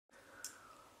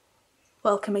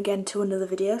Welcome again to another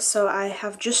video. So I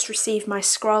have just received my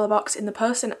ScrawlrBox in the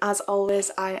post, and as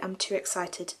always I am too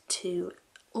excited to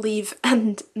leave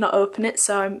and not open it,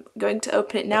 so I'm going to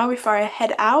open it now before I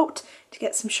head out to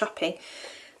get some shopping.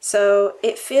 So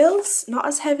it feels not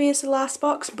as heavy as the last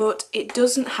box, but it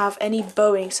doesn't have any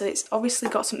bowing, so it's obviously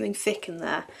got something thick in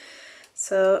there.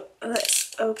 So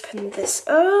let's open this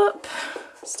up.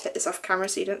 Let's take this off camera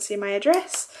so you don't see my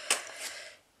address.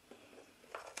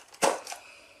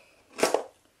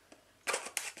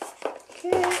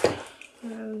 Okay,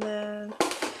 and then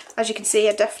as you can see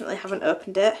I definitely haven't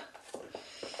opened it.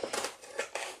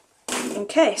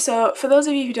 Okay, so for those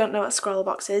of you who don't know what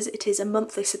ScrawlrBox is, it is a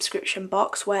monthly subscription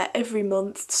box where every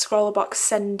month ScrawlrBox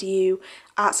send you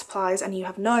art supplies and you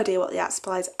have no idea what the art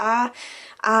supplies are.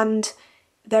 And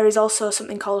there is also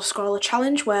something called a Scrawlr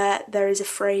challenge where there is a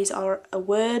phrase or a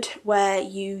word where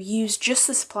you use just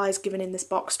the supplies given in this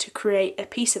box to create a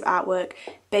piece of artwork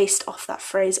based off that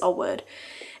phrase or word.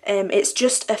 It's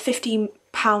just a £15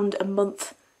 a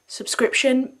month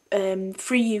subscription,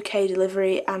 free UK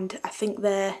delivery, and I think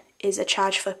there is a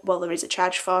charge for, well, there is a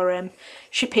charge for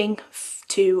shipping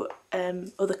to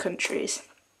other countries.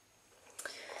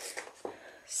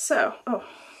 So, oh,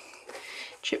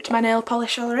 chipped my nail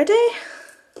polish already.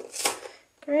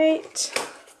 Great.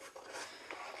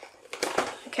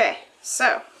 Okay,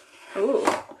 so, ooh,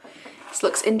 this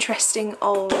looks interesting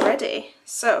already.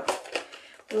 So,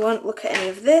 we won't look at any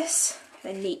of this.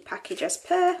 A neat package as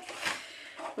per.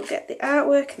 We'll get the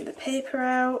artwork and the paper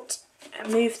out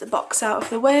and move the box out of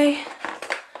the way.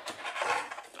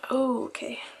 Oh,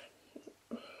 okay.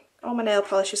 All my nail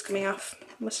polish is coming off.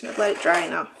 Mustn't have let it dry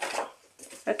now.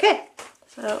 Okay,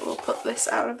 so we'll put this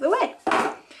out of the way.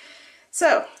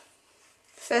 So,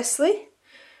 firstly,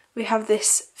 we have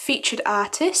this featured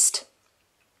artist.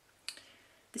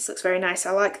 This looks very nice.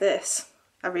 I like this.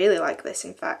 I really like this,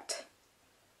 in fact.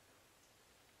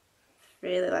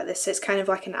 Really like this. So it's kind of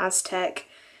like an Aztec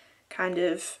kind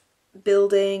of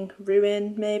building,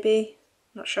 ruin maybe.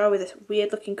 Not sure, with a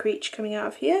weird looking creature coming out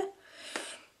of here.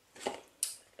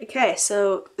 Okay,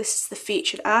 so this is the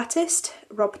featured artist,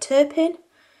 Rob Turpin,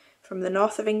 from the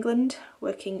north of England,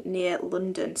 working near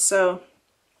London. So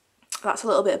that's a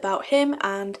little bit about him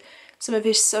and some of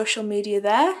his social media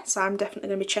there. So I'm definitely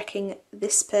going to be checking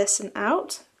this person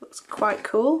out. Looks quite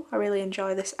cool. I really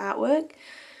enjoy this artwork.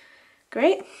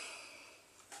 Great.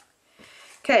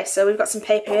 Okay, so we've got some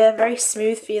paper here, very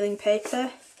smooth feeling paper,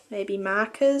 maybe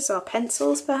markers or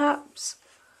pencils perhaps.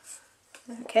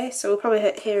 Okay, so we'll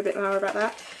probably hear a bit more about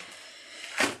that.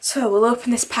 So we'll open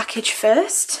this package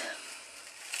first.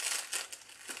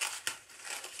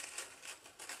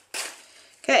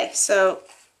 Okay, so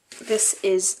this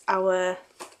is our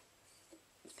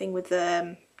thing with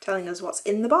telling us what's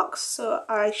in the box, so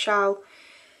I shall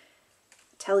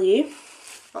tell you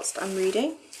whilst I'm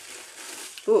reading.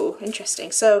 Ooh,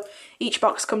 interesting. So each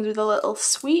box comes with a little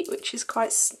sweet, which is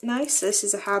quite nice. This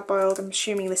is a hard-boiled, I'm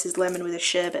assuming this is lemon with a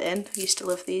sherbet in. I used to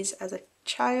love these as a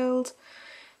child.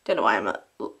 Don't know why I'm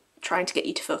trying to get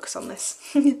you to focus on this.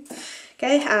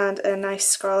 Okay, and a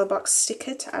nice ScrawlrBox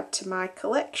sticker to add to my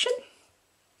collection.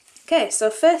 Okay, so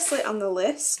firstly on the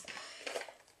list,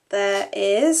 there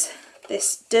is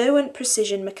this Derwent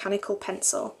Precision Mechanical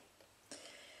Pencil.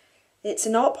 It's a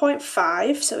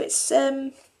 0.5, so it's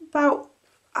about,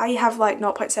 I have like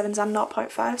 0.7s and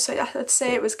 0.5, so I'd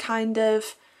say it was kind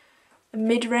of a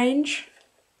mid-range.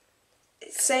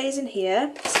 It says in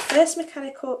here, it's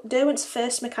Derwent's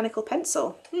first mechanical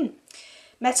pencil.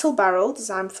 Metal barrel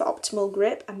designed for optimal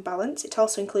grip and balance. It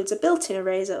also includes a built-in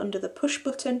eraser under the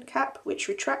push-button cap, which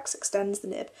retracts, extends the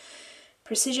nib.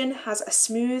 Precision has a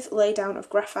smooth laydown of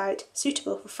graphite,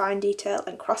 suitable for fine detail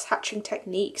and cross-hatching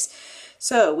techniques.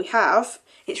 So we have,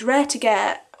 it's rare to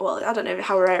get, well, I don't know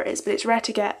how rare it is, but it's rare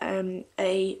to get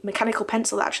a mechanical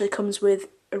pencil that actually comes with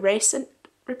eraser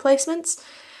replacements.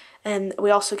 And we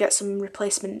also get some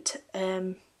replacement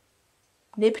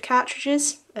nib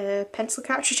cartridges, pencil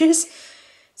cartridges.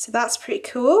 So that's pretty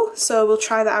cool. So we'll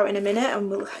try that out in a minute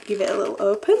and we'll give it a little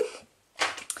open.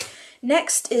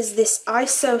 Next is this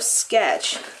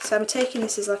IsoSketch. So I'm taking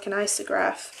this as like an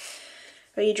isograph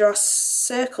where you draw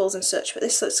circles and such, but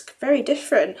this looks very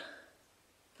different.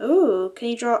 Ooh, can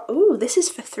you draw? Ooh, this is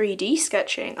for 3D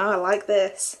sketching. Oh, I like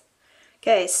this.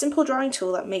 Okay, it's a simple drawing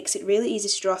tool that makes it really easy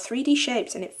to draw 3D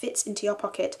shapes and it fits into your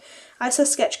pocket.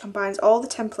 IsoSketch combines all the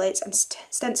templates and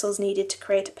stencils needed to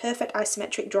create a perfect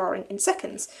isometric drawing in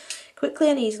seconds. Quickly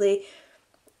and easily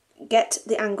get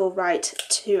the angle right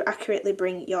to accurately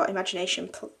bring your imagination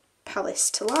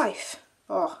palace to life.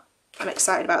 Oh, I'm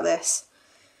excited about this.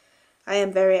 I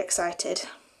am very excited.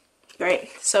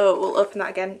 Great, so we'll open that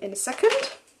again in a second.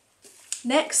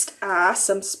 Next are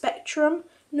some Spectrum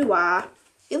Noir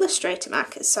Illustrator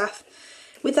markers. So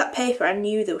with that paper, I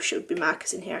knew there should be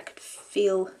markers in here. I could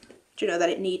feel, you know, that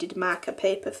it needed marker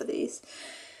paper for these.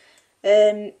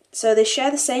 So they share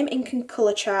the same ink and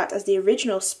colour chart as the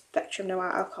original Spectrum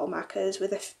Noir alcohol markers,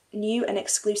 with a new and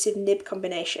exclusive nib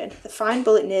combination: the fine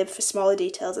bullet nib for smaller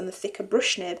details and the thicker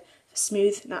brush nib for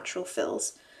smooth natural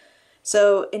fills.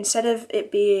 So instead of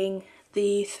it being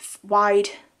the wide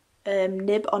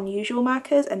nib on usual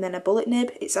markers and then a bullet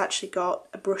nib, it's actually got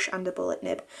a brush and a bullet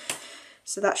nib.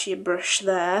 So that's your brush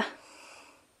there,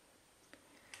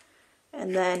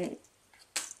 and then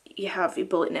you have your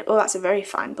bullet nib. Oh, that's a very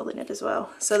fine bullet nib as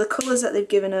well. So the colours that they've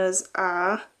given us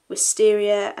are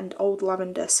Wisteria and Old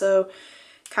Lavender, so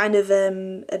kind of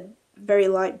a very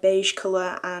light beige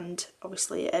colour and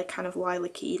obviously a kind of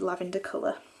lilac-y lavender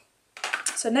colour.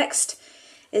 So next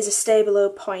is a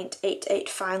Stabilo 0.88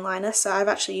 fine liner. So I've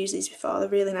actually used these before, they're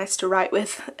really nice to write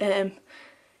with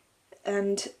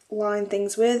and line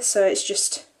things with, so it's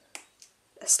just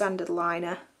a standard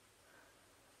liner.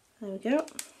 There we go.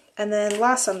 And then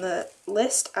last on the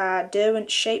list are Derwent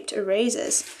shaped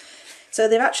erasers. So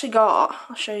they've actually got,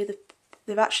 I'll show you,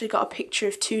 they've actually got a picture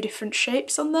of two different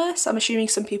shapes on there, so I'm assuming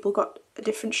some people got a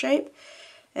different shape.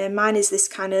 Mine is this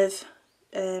kind of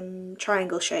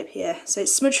triangle shape here. So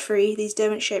it's smudge free. These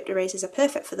Derwent shaped erasers are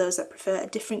perfect for those that prefer a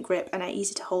different grip and are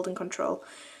easy to hold and control.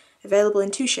 Available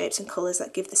in two shapes and colours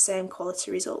that give the same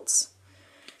quality results.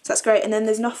 So that's great. And then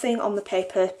there's nothing on the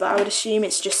paper, but I would assume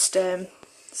it's just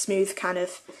smooth kind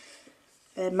of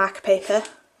marker paper,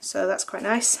 so that's quite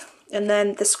nice. And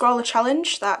then the Scrawlr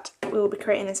challenge that we will be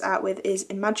creating this art with is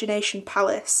Imagination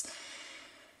Palace.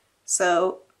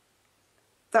 So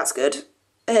that's good.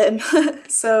 Yeah,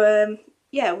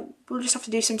 we'll just have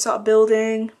to do some sort of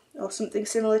building or something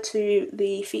similar to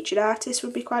the featured artist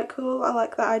would be quite cool. I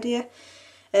like that idea.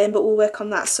 But we'll work on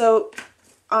that. So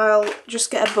I'll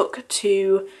just get a book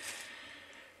to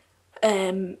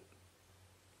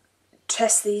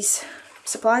test these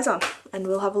supplies on, and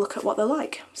we'll have a look at what they're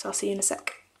like. So I'll see you in a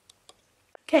sec.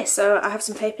 Okay, so I have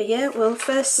some paper here. We'll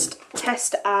first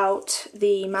test out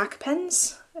the marker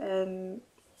pens,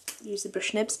 use the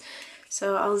brush nibs.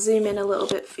 So I'll zoom in a little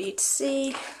bit for you to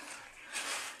see.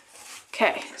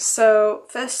 Okay, so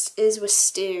first is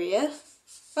Wisteria.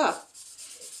 Oh,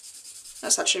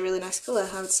 that's actually a really nice colour,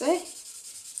 I would say.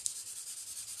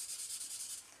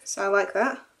 So I like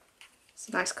that. It's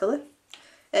a nice colour.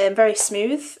 Very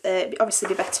smooth. Obviously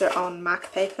be better on marker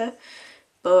paper,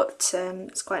 but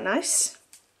it's quite nice.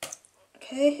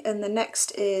 Okay, and the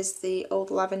next is the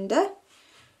Old Lavender,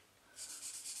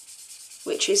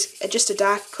 which is just a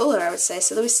dark colour, I would say.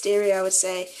 So the Wisteria, I would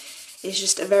say, is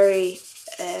just a very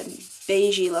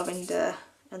beigey lavender,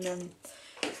 and then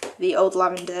the Old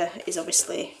Lavender is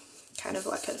obviously kind of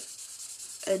like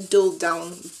a dulled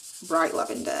down bright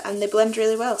lavender, and they blend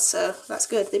really well, so that's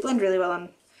good. They blend really well on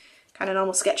kind of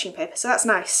normal sketching paper, so that's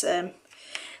nice.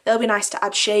 They'll be nice to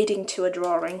add shading to a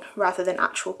drawing rather than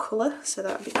actual colour, so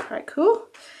that would be quite cool.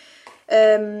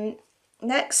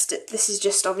 Next, this is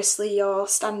just obviously your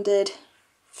standard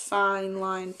fine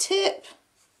line tip.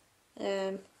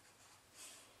 Yeah,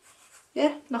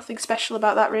 nothing special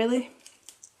about that really.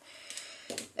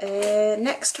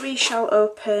 Next we shall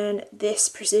open this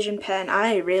precision pen.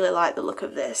 I really like the look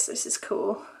of this. This is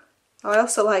cool. I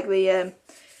also like the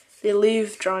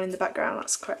Louvre drawn in the background.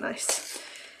 That's quite nice.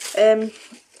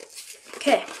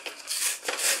 Okay.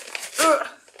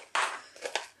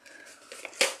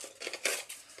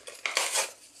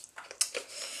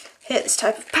 Hate this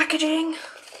type of packaging.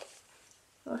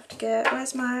 I'll have to get,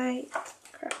 where's my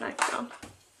craft knife gone?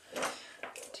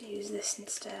 To use this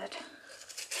instead.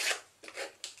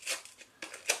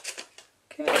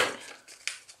 Okay.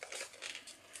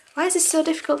 Why is this so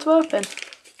difficult to open?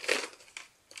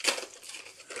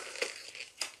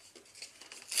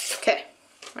 Okay,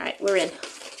 right, we're in.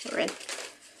 We're in.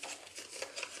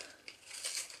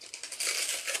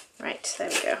 Right, there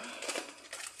we go.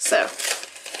 So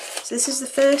this is the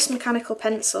first mechanical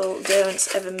pencil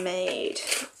Derwent's ever made,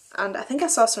 and I think I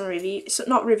saw some reviews,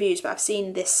 not reviews, but I've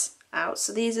seen this out.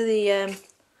 So these are the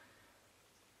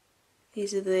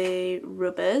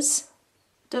rubbers.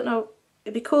 Don't know.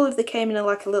 It'd be cool if they came in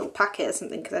like a little packet or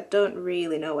something, because I don't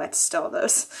really know where to store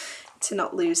those to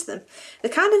not lose them. They're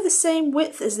kind of the same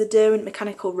width as the Derwent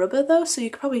Mechanical Rubber though, so you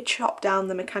could probably chop down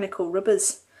the mechanical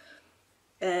rubbers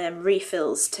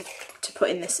refills to put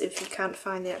in this if you can't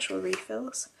find the actual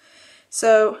refills.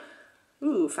 So,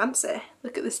 ooh, fancy.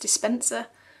 Look at this dispenser.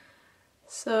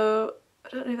 So, I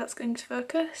don't know if that's going to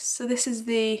focus. So this is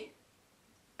the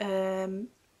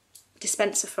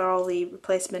dispenser for all the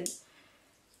replacement.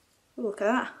 Ooh, look at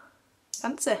that.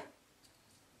 Fancy.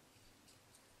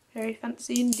 Very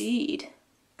fancy indeed.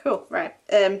 Cool, right.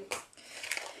 And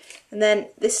then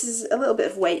this is a little bit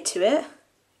of weight to it.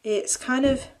 It's kind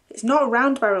of, it's not a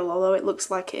round barrel, although it looks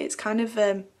like it. It's kind of,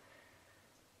 it's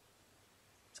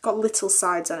got little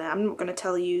sides on it. I'm not going to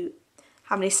tell you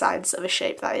how many sides of a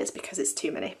shape that is because it's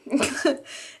too many.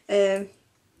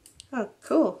 Oh,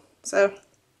 cool. So,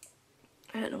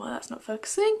 I don't know why that's not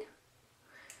focusing.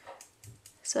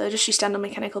 So just your standard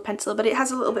mechanical pencil, but it has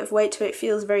a little bit of weight to it. It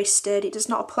feels very sturdy. It's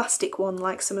not a plastic one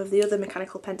like some of the other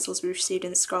mechanical pencils we received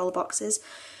in the Scrawlr boxes.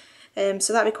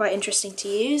 So that'd be quite interesting to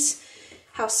use.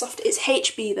 How soft, it's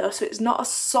HB though, so it's not a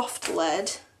soft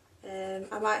lead.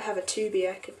 I might have a 2B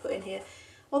I could put in here.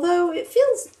 Although it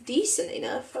feels decent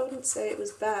enough, I wouldn't say it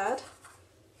was bad.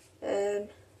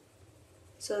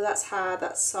 So that's hard,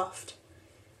 that's soft.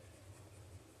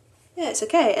 Yeah, it's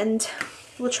okay, and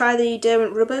we'll try the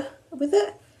Derwent rubber with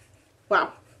it.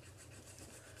 Wow.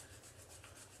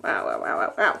 Wow, wow, wow,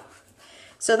 wow, wow.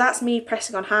 So that's me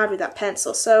pressing on hard with that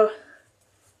pencil, so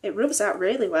it rubs out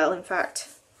really well, in fact,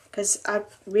 because I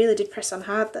really did press on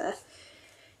hard there.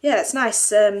 Yeah, it's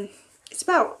nice. It's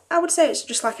about, I would say it's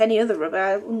just like any other rubber.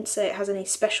 I wouldn't say it has any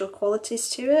special qualities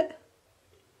to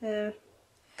it.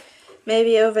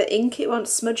 Maybe over ink it won't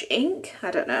smudge ink,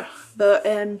 I don't know, but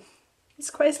it's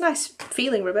a nice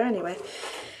feeling rubber anyway.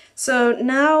 So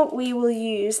now we will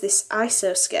use this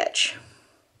IsoSketch.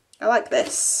 I like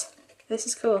this. This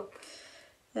is cool.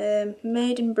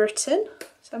 Made in Britain.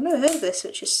 So I've never heard of this,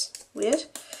 which is weird.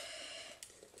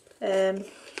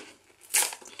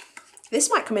 This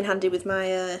might come in handy with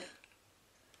my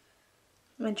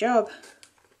my job.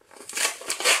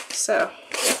 So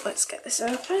let's get this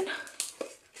open.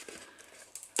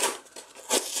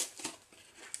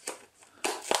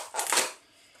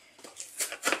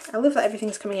 I love that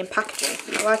everything's coming in packaging.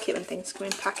 I like it when things come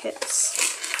in packets.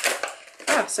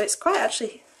 Oh, so it's quite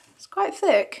it's quite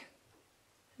thick.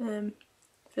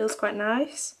 Feels quite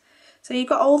nice. So you've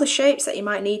got all the shapes that you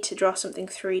might need to draw something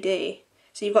 3D.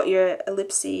 So you've got your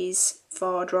ellipses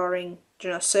for drawing, you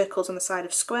know, circles on the side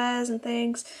of squares and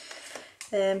things.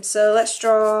 So let's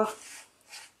draw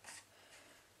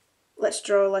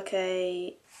like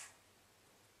a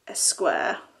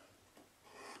square.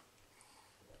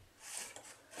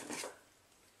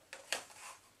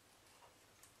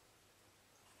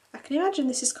 I can imagine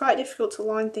this is quite difficult to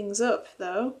line things up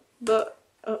though, but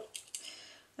I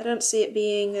don't see it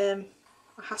being a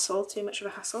hassle, too much of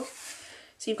a hassle.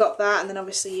 So you've got that, and then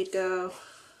obviously you'd go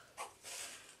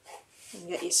and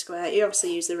get your square. You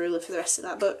obviously use the ruler for the rest of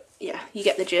that, but yeah, you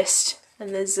get the gist. And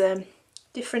there's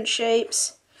different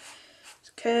shapes,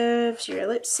 curves, your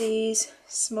ellipses,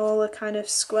 smaller kind of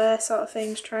square sort of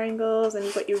things, triangles, and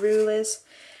you've got your rulers.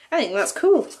 I think that's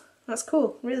cool. That's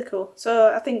cool, really cool.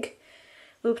 So I think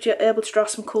we'll be able to draw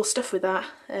some cool stuff with that.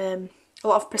 A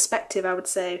lot of perspective, I would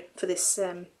say, for this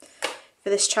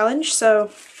challenge. So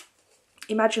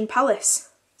imagine Palace.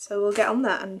 So we'll get on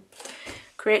that and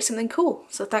create something cool.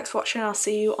 So thanks for watching. I'll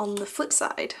see you on the flip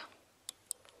side.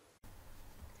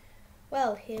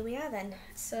 Well, here we are then.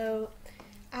 So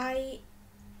I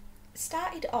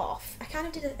started off, I kind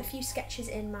of did a few sketches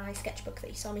in my sketchbook that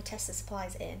you saw me test the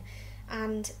supplies in,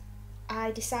 and I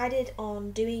decided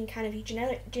on doing kind of a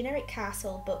generic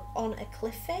castle but on a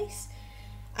cliff face,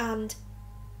 and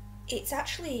it's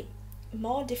actually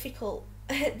more difficult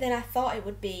than I thought it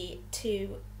would be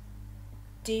to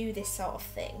do this sort of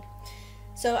thing.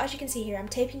 So as you can see here, I'm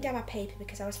taping down my paper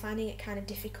because I was finding it kind of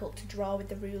difficult to draw with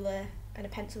the ruler and a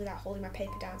pencil without holding my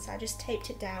paper down, so I just taped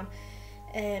it down,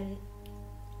 and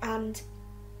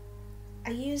I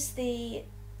used the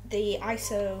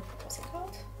ISO, what's it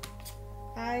called?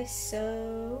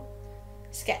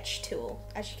 IsoSketch tool,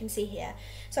 as you can see here.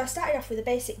 So I started off with a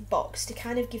basic box to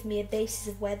kind of give me a basis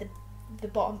of where the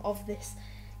bottom of this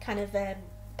kind of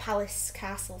palace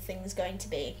castle thing is going to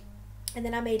be, and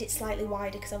then I made it slightly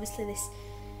wider because obviously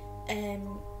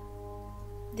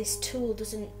this tool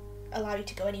doesn't allow you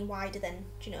to go any wider than,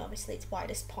 you know, obviously its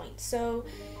widest point. So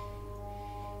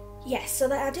yes, so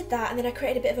I did that, and then I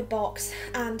created a bit of a box,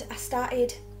 and I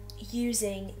started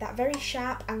using that very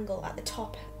sharp angle at the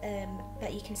top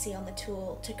that you can see on the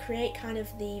tool to create kind of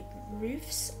the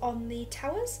roofs on the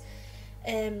towers.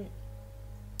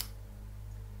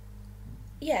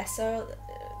 Yeah, so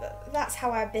that's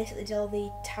how I basically did all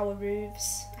the tower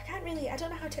roofs. I don't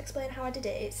know how to explain how I did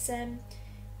it.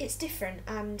 It's different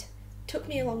and took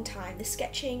me a long time. The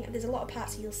sketching, there's a lot of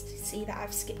parts you'll see that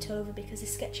I've skipped over because the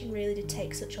sketching really did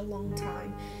take such a long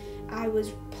time. I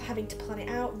was having to plan it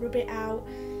out, rub it out,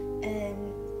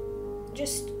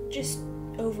 just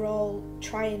overall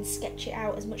try and sketch it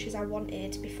out as much as I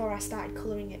wanted before I started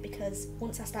colouring it, because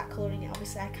once I start colouring it,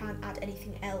 obviously I can't add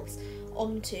anything else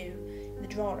onto the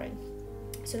drawing.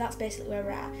 So that's basically where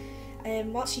we're at.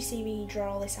 Whilst you see me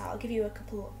draw all this out, I'll give you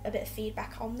a bit of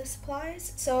feedback on the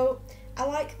supplies. So I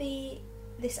like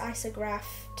this isograph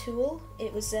tool.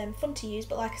 It was fun to use,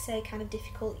 but like I say, kind of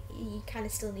difficult. You kind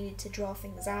of still needed to draw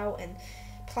things out and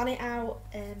plan it out.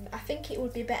 I think it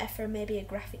would be better for maybe a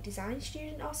graphic design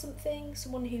student or something,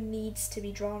 someone who needs to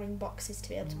be drawing boxes to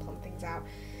be able to plan things out.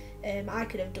 I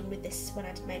could have done with this when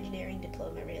I did my engineering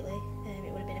diploma, really.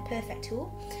 It would have been a perfect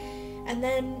tool. And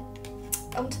then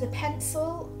onto the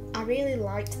pencil. I really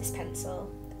liked this pencil.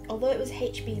 Although it was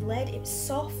HB lead, it was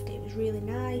soft, it was really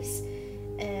nice.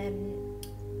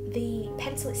 The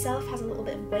pencil itself has a little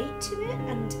bit of weight to it,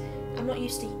 and I'm not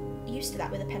used to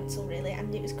that with a pencil, really,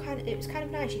 and it was kind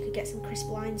of nice. You could get some crisp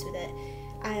lines with it.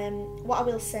 What I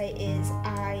will say is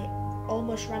I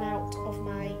almost ran out of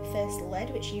my first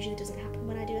lead, which usually doesn't happen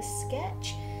when I do a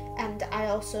sketch, and I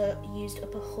also used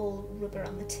up a whole rubber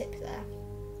on the tip there.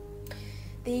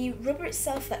 The rubber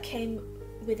itself that came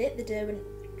with it, the Derwent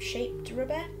shaped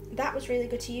rubber, that was really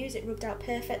good to use. It rubbed out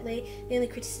perfectly. The only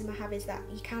criticism I have is that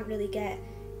you can't really get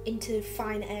into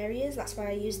fine areas. That's why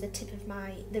I used the tip of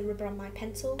the rubber on my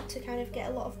pencil to kind of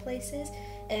get a lot of places,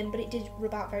 but it did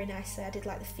rub out very nicely. I did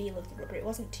like the feel of the rubber. It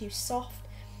wasn't too soft,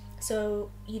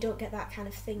 so you don't get that kind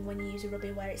of thing when you use a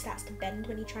rubber where it starts to bend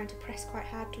when you're trying to press quite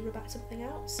hard to rub out something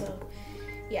out. So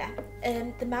yeah,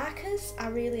 the markers, I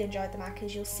really enjoyed the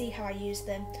markers. You'll see how I use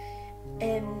them.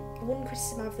 One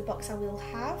criticism of the box I will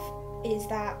have is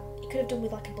that you could have done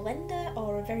with like a blender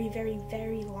or a very, very,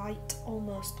 very light,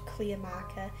 almost clear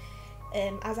marker,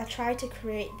 as I tried to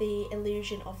create the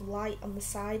illusion of light on the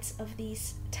sides of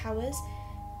these towers,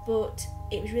 but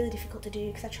it was really difficult to do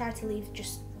because I tried to leave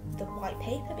just the white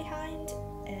paper behind,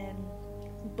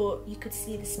 but you could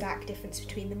see the stark difference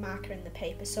between the marker and the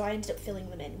paper, so I ended up filling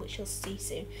them in, which you'll see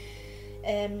soon.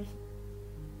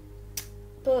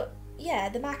 But yeah,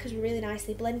 the markers were really nice,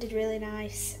 they blended really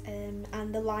nice, and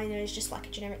the liner is just like a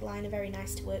generic liner, very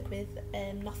nice to work with,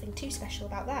 nothing too special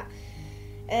about that.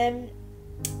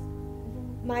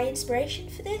 My inspiration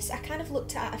for this, I kind of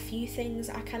looked at a few things.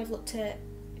 I kind of looked at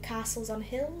castles on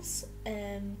hills,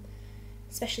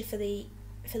 especially for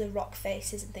the rock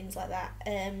faces and things like that.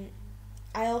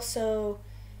 I also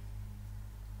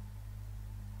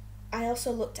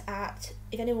looked at,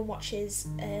 if anyone watches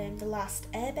The Last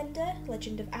Airbender,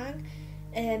 Legend of Aang,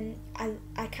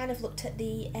 I kind of looked at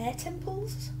the air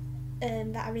temples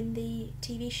that are in the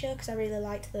TV show because I really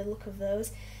liked the look of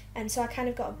those, and so I kind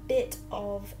of got a bit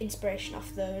of inspiration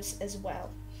off those as well.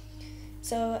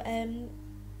 So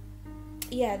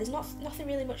yeah, there's nothing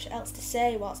really much else to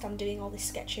say whilst I'm doing all this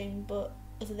sketching, but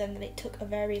other than that it took a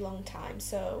very long time,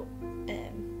 so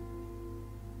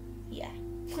yeah.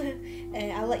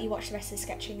 I'll let you watch the rest of the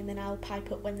sketching and then I'll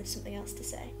pipe up when there's something else to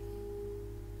say.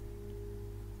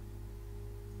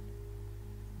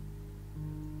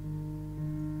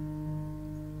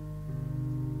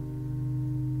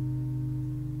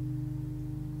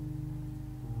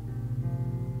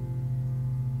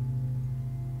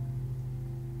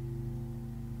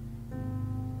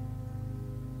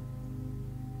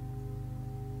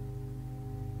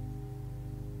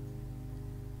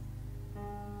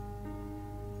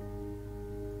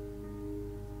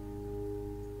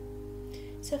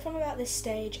 So from about this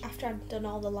stage, after I've done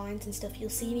all the lines and stuff, you'll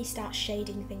see me start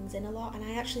shading things in a lot, and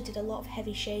I actually did a lot of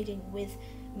heavy shading with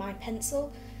my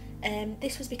pencil.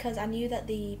 This was because I knew that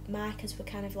the markers were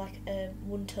kind of like a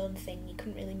one-tone thing. You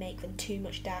couldn't really make them too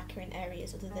much darker in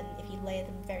areas other than if you layer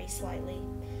them very slightly.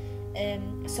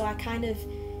 So I kind of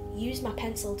used my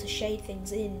pencil to shade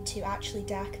things in to actually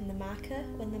darken the marker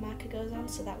when the marker goes on,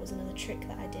 so that was another trick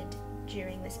that I did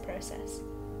during this process.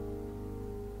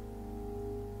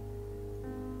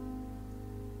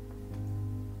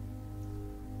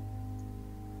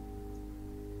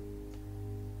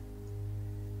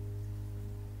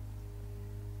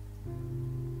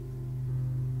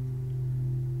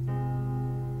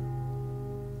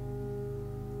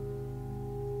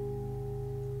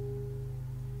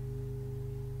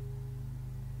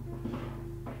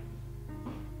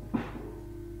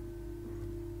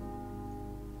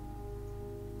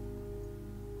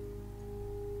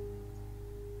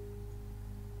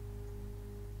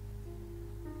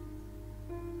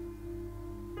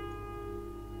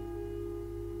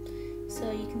 So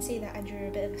you can see that I drew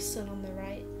a bit of a sun on the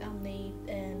right, on the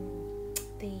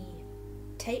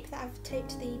tape that I've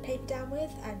taped the paper down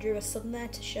with. I drew a sun there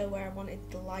to show where I wanted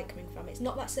the light coming from. It's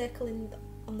not that circle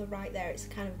on the right there, it's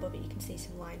kind of above it, you can see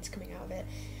some lines coming out of it.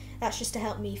 That's just to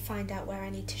help me find out where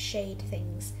I need to shade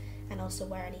things and also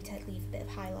where I need to leave a bit of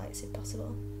highlights if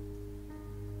possible.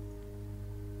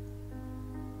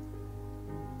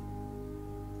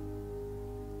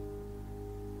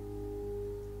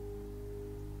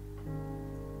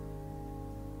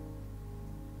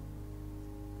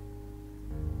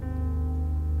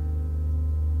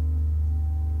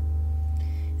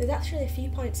 There's actually a few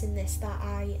points in this that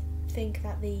I think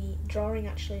that the drawing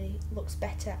actually looks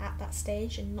better at that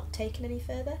stage and not taken any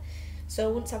further. So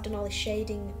once I've done all the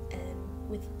shading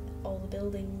with all the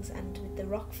buildings and with the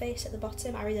rock face at the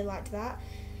bottom, I really liked that.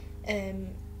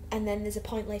 And then there's a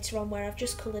point later on where I've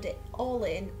just coloured it all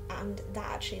in, and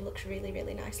that actually looks really,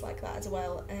 really nice like that as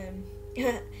well. And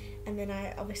then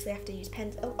I obviously have to use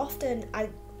pens. Often I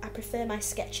prefer my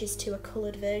sketches to a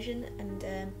coloured version,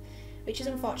 and which is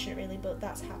unfortunate really, but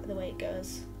that's the way it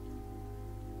goes.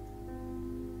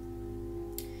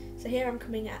 So here I'm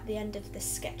coming at the end of the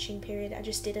sketching period. I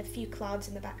just did a few clouds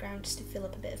in the background just to fill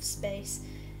up a bit of space.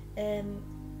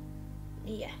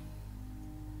 Yeah.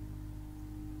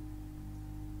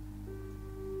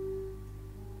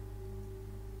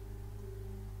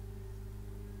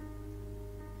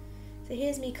 So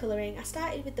here's me colouring. I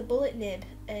started with the bullet nib.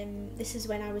 This is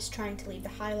when I was trying to leave the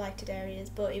highlighted areas,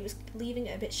 but it was leaving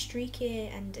it a bit streaky,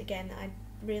 and again I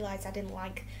realised I didn't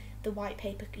like the white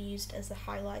paper used as the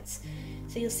highlights.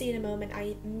 So you'll see in a moment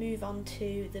I move on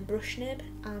to the brush nib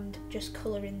and just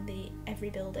colour in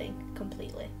every building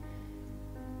completely.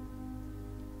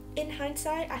 In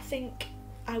hindsight, I think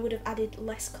I would have added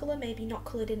less colour, maybe not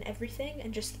coloured in everything,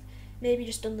 and maybe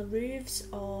just done the roofs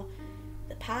or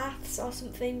the paths or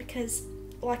something, because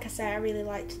like I say, I really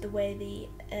liked the way the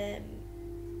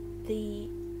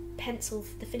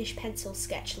finished pencil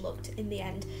sketch looked in the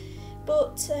end.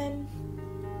 But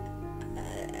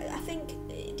I think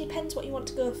it depends what you want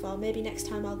to go for. Maybe next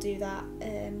time I'll do that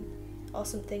or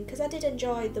something, because I did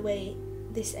enjoy the way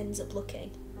this ends up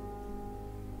looking.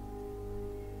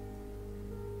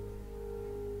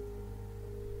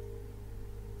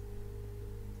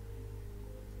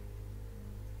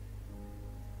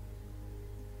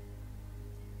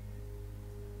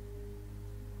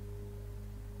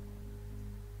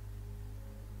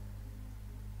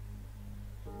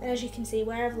 And as you can see,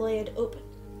 where I've layered up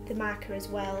the marker as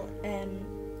well,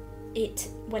 it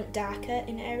went darker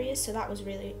in areas, so that was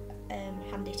really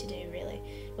handy to do, really,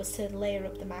 was to layer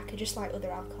up the marker just like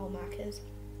other alcohol markers.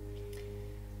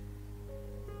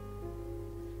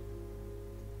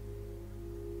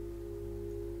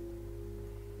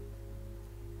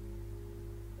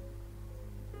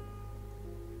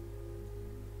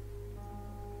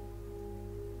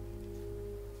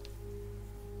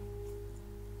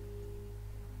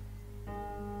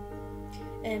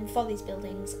 For these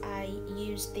buildings I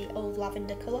used the old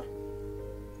lavender colour.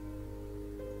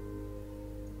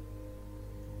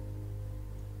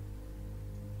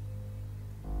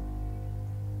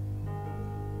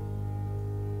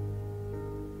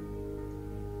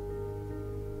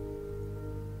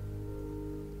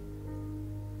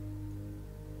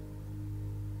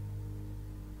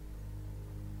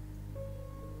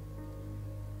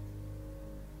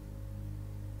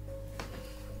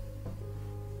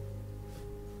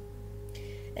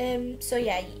 So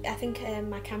yeah, I think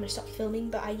my camera stopped filming,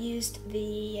 but I used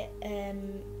the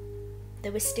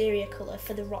wisteria colour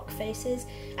for the rock faces.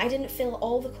 I didn't fill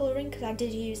all the colour in because I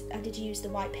did use the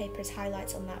white paper as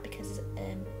highlights on that, because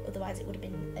otherwise it would have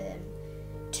been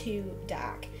too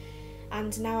dark.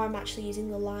 And now I'm actually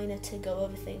using the liner to go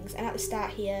over things. And at the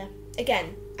start here,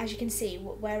 again, as you can see,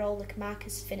 where all the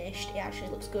markers finished, it actually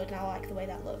looks good, and I like the way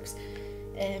that looks.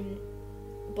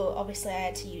 But obviously I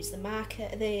had to use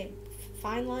the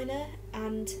fine liner,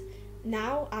 and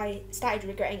now I started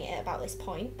regretting it about this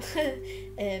point.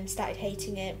 Started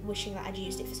hating it, wishing that I'd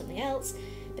used it for something else.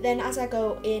 But then as I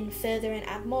go in further and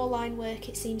add more line work,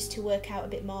 it seems to work out a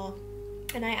bit more,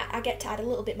 and I get to add a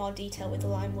little bit more detail with the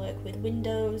line work, with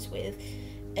windows, with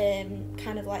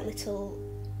kind of like little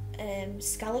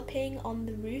scalloping on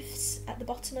the roofs at the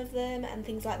bottom of them and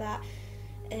things like that,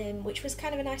 which was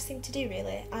kind of a nice thing to do,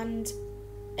 really. And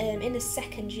in a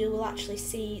second you will actually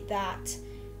see that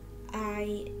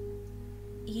I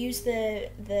use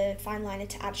the fine liner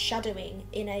to add shadowing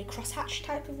in a crosshatch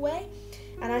type of way,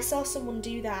 and I saw someone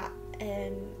do that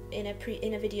in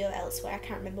a video elsewhere, I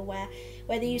can't remember where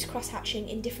they use crosshatching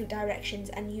in different directions,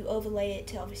 and you overlay it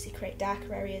to obviously create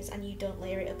darker areas, and you don't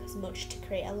layer it up as much to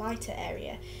create a lighter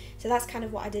area. So that's kind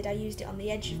of what I did. I used it on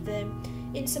the edge of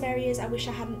them. In some areas I wish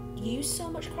I hadn't used so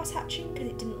much crosshatching because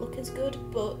it didn't look as good,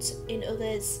 but in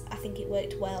others I think it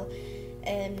worked well.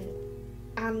 And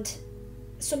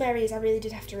some areas I really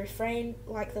did have to refrain,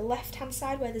 like the left hand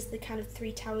side where there's the kind of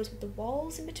three towers with the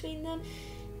walls in between them.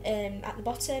 At the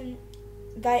bottom,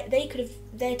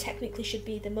 they technically should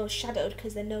be the most shadowed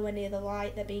because they're nowhere near the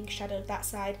light. They're being shadowed that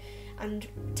side, and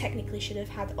technically should have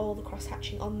had all the cross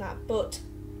hatching on that. But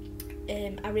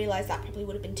I realised that probably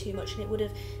would have been too much, and it would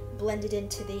have blended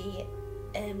into the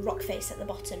rock face at the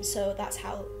bottom. So that's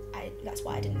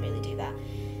why I didn't really do that.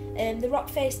 The rock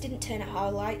face didn't turn out how I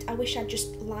liked. I wish I'd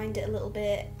just lined it a little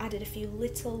bit, added a few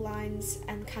little lines,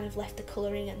 and kind of left the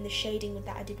colouring and the shading with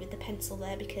that I did with the pencil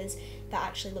there, because that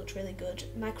actually looked really good.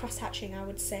 My cross hatching, I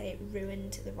would say,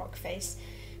 ruined the rock face,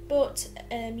 but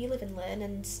you live and learn,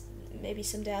 and maybe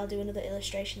someday I'll do another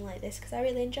illustration like this because I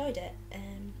really enjoyed it.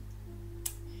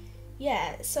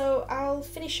 Yeah, so I'll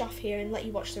finish off here and let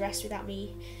you watch the rest without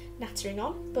me nattering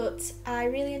on, but I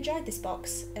really enjoyed this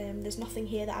box. There's nothing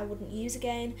here that I wouldn't use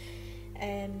again.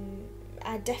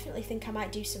 I definitely think I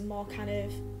might do some more kind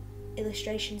of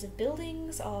illustrations of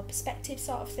buildings or perspective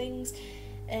sort of things.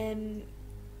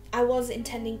 I was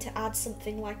intending to add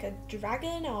something like a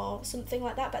dragon or something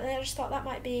like that, but then I just thought that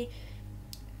might be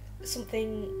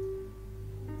something,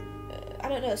 I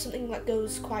don't know, something that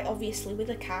goes quite obviously with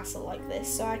a castle like this,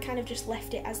 so I kind of just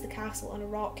left it as the castle on a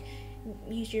rock.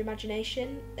 Use your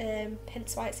imagination,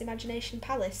 hence why it's Imagination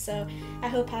Palace. So I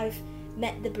hope I've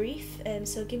met the brief,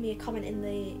 so give me a comment in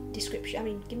the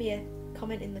description, give me a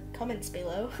comment in the comments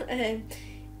below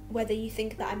whether you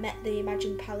think that I met the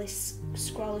Imagine Palace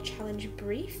Scrawlr Challenge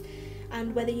brief,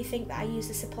 and whether you think that I used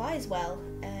the supplies well,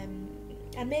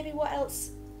 and maybe what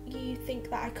else you think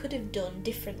that I could have done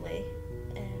differently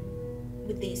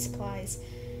with these supplies,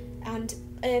 and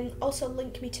also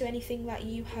link me to anything that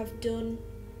you have done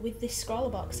with this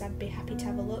ScrawlrBox. I'd be happy to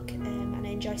have a look, and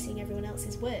I enjoy seeing everyone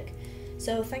else's work.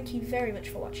 So thank you very much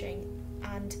for watching,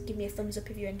 and give me a thumbs up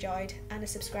if you enjoyed, and a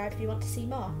subscribe if you want to see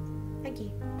more. Thank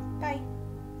you. Bye.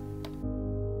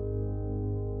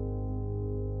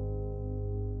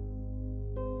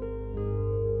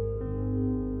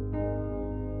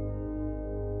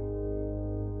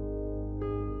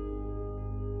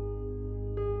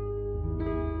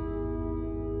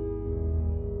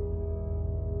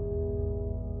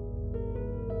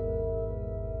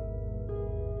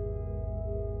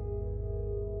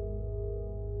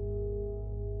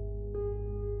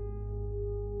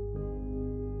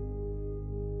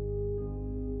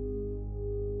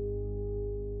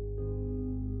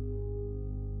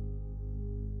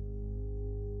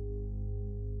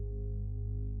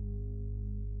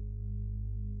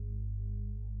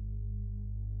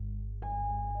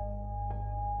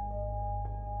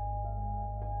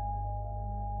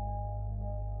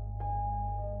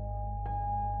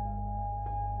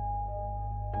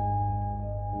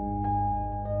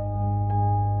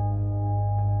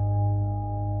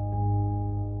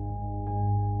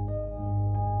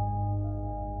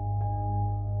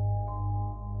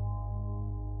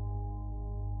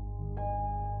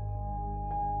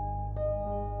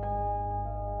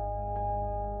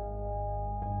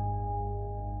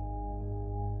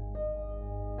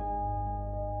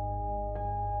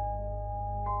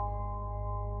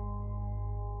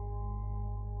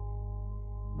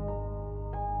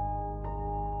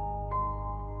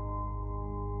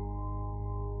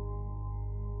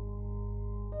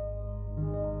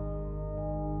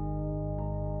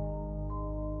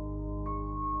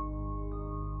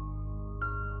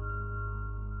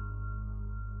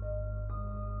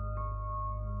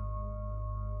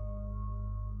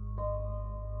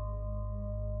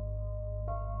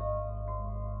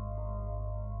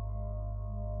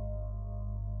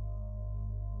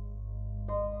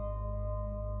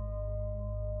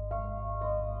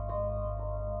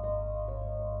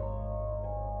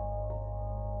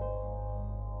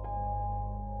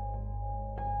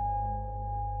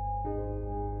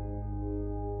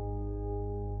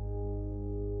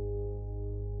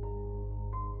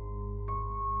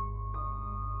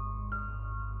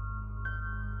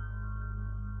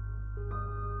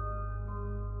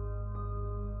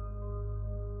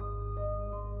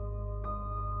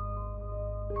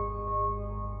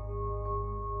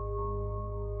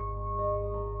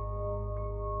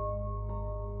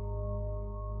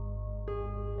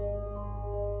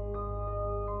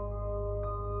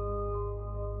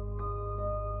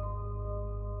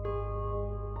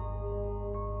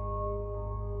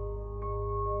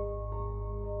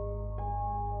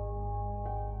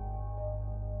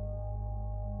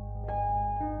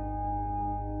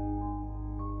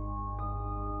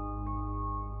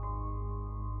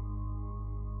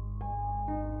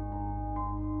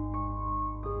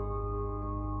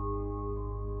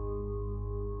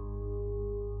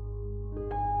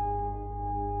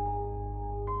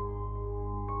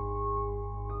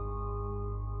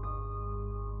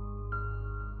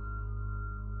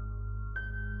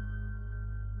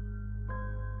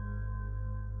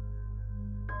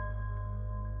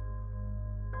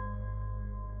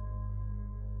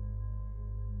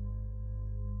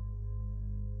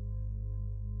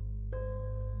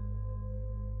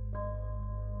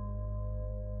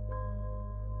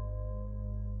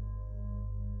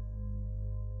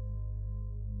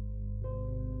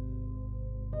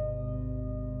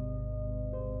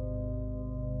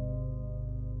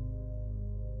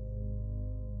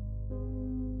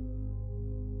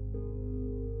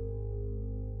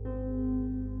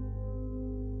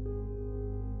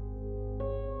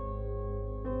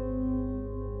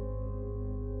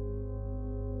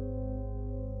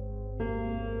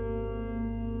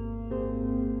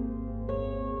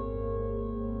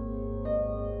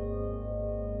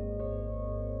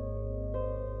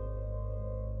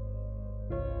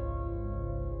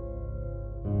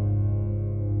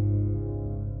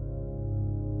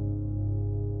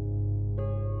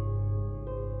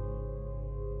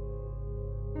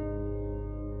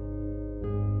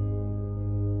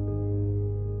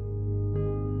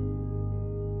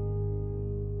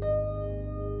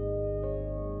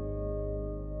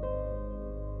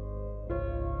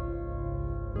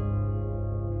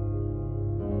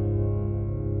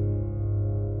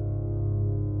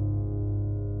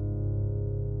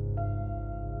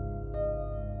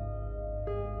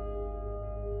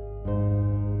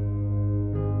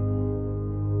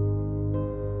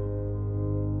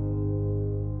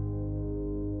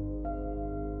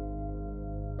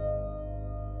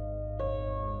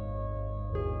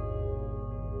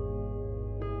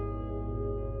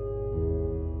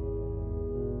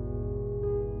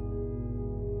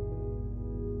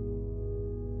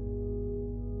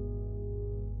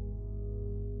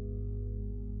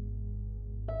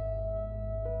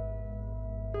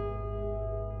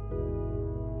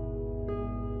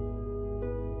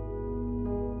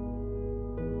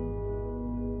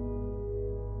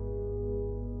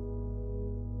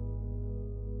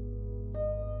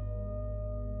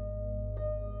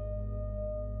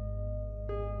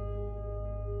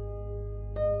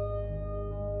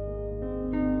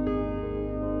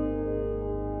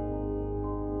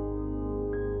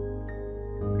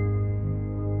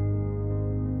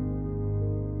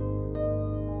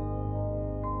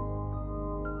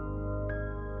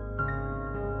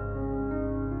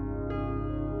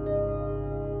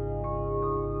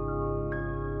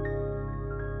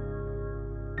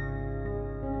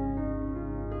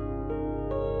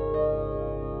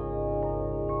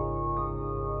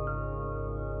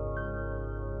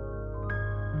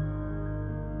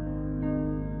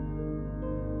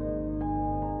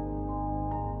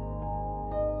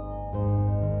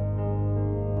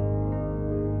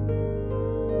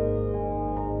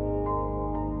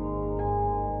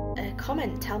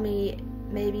 comment, tell me,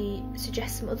 maybe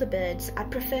suggest some other birds.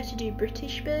 I'd prefer to do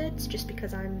British birds just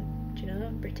because I'm, do you know,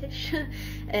 British.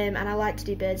 And I like to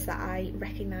do birds that I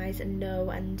recognise and know,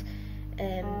 and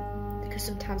because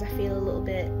sometimes I feel a little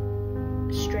bit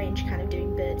strange kind of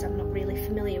doing birds I'm not really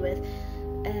familiar with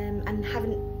and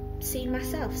haven't seen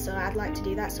myself, so I'd like to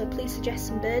do that. So please suggest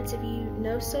some birds if you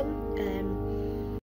know some.